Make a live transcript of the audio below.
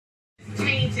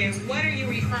said, what are you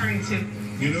referring to?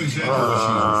 You know exactly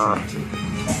what she's referring to.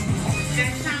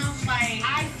 That sounds like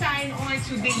I signed on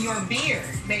to be your beard,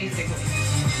 basically.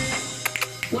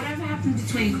 Whatever happened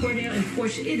between Cordell and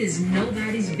Portia, it is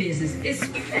nobody's business,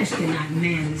 especially not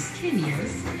Manny's.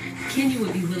 Kenya's. Kenya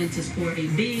would be willing to sport a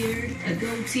beard, a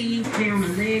goatee, hair on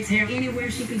her legs, hair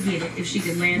anywhere she could get it if she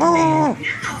could land a man. No,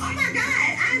 oh my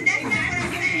God, that's not what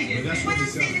I'm saying. What I'm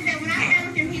saying is that when I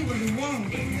found him, he was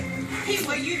wounded. He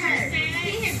was hurt.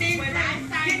 He had been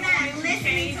hurt. You're not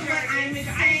listening to what I'm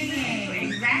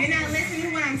saying. You're not listening to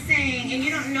what I'm saying, and you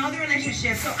don't know the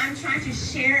relationship, so I'm trying to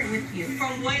share it with you.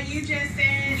 From what you just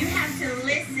said, You have to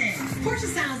listen. Portia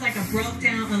sounds like a broke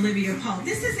down Olivia Pope.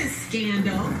 This isn't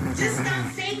scandal. Just stop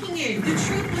faking it. The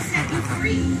truth will set you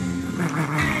free.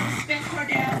 I respect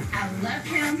Cordell. I love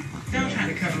him. Don't try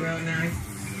to cover up now.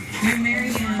 You marry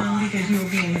him because you'll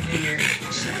be in his beard.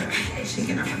 Shut up. She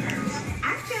get on my nerves.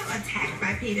 I feel attacked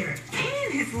by Peter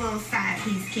and his little side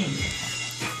piece Kenya.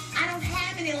 I don't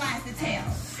have any lies to tell.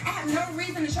 I have no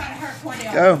reason to try to hurt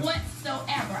Cordell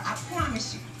whatsoever. I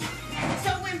promise you.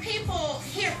 So when people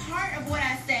hear part of what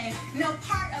I say, know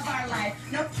part of our life,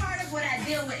 know part of what I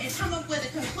deal with, and come up with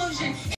a conclusion